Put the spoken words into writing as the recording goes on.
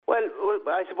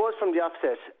I suppose from the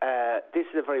offset, this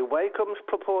is a very welcomed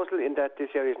proposal in that this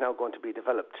area is now going to be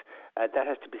developed. That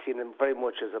has to be seen very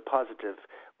much as a positive.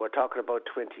 We're talking about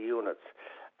 20 units.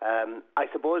 I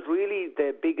suppose really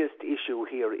the biggest issue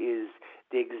here is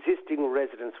the existing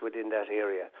residents within that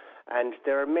area. And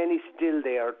there are many still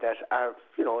there that are,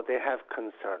 they have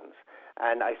concerns.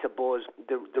 And I suppose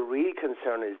the real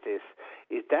concern is this,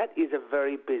 is that is a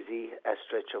very busy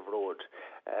stretch of road.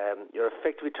 You're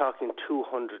effectively talking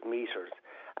 200 metres.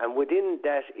 And within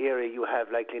that area you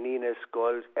have like Lenina,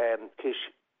 Skulls,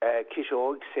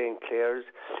 Kishogue, St. Clair's,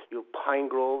 you have Pine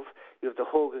Grove, you have the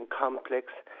Hogan Complex,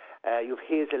 you have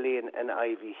Hazel Lane and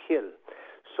Ivy Hill.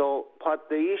 So what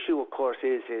the issue, of course,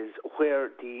 is where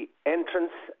the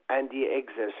entrance and the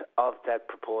exit of that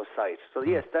proposed site. So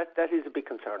yes, that is a big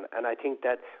concern, and I think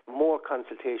that more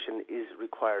consultation is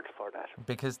required for that.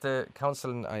 Because the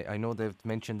council, I know they've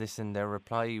mentioned this in their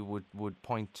reply, would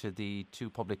point to the 2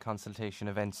 public consultation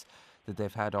events that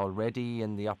they've had already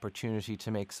and the opportunity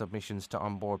to make submissions to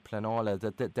An Bord Pleanála,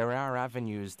 that there are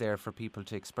avenues there for people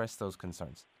to express those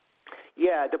concerns.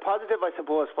 Yeah, the positive, I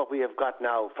suppose, what we have got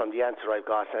now from the answer I've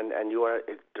got, and you are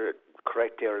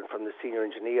correct there, and from the senior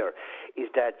engineer, is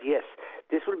that, yes,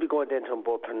 this will be going into An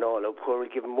Bord Pleanála, where we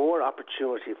give more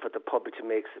opportunity for the public to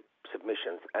make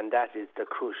submissions, and that is the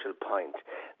crucial point.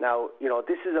 Now,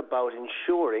 this is about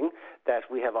ensuring that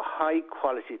we have a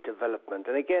high-quality development,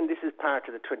 and again, this is part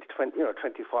of the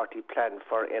 2040 plan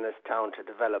for Ennistown to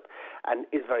develop, and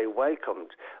is very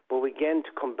welcomed. But again,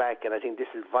 to come back, and I think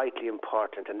this is vitally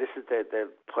important, and this is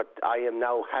what I am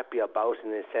now happy about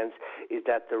in a sense, is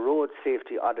that the road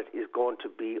safety audit is going to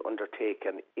be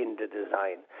undertaken in the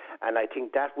design, and I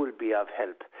think that will be of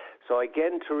help. So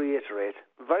again, to reiterate,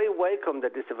 very welcome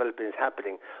that this development is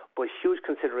happening, but huge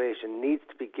consideration needs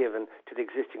to be given to the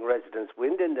existing residents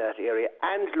within that area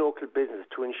and local business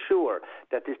to ensure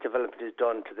that this development is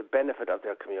done to the benefit of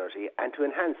their community and to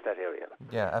enhance that area.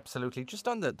 Yeah, absolutely. Just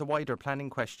on the wider planning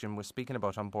question, we're speaking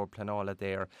about An Bord Pleanála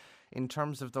there. In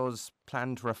terms of those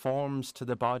planned reforms to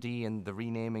the body and the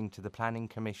renaming to the Planning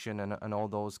Commission and all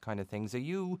those kind of things, are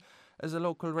you, as a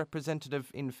local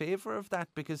representative, in favour of that?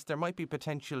 Because there might be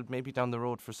potential maybe down the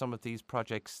road for some of these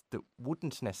projects that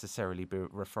wouldn't necessarily be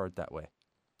referred that way.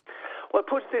 Well,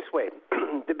 put it this way,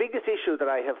 the biggest issue that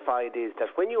I have found is that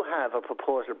when you have a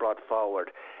proposal brought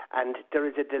forward and there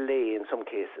is a delay in some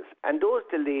cases, and those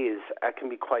delays can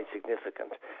be quite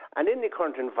significant. And in the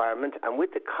current environment and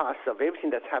with the costs of everything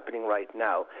that's happening right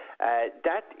now,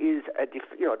 that is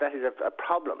a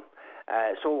problem.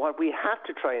 So what we have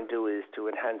to try and do is to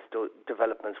enhance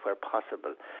developments where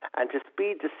possible and to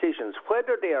speed decisions,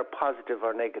 whether they are positive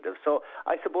or negative. So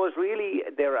I suppose really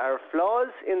there are flaws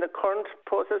in the current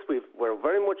process. We're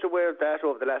very much aware of that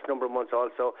over the last number of months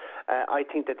also. I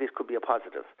think that this could be a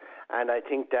positive. And I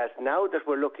think that now that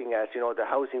we're looking at, the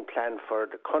housing plan for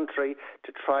the country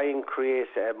to try and create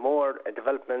more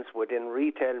developments within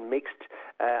retail mixed,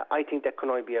 I think that can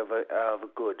only be of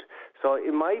good. So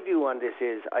in my view on this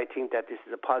is, I think that this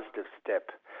is a positive step.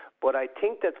 But I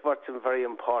think that what's very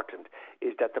important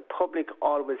is that the public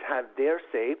always have their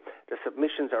say. The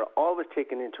submissions are always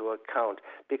taken into account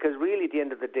because really at the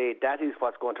end of the day, that is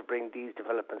what's going to bring these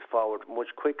developments forward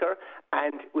much quicker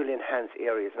and will enhance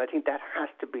areas. And I think that has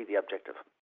to be the objective.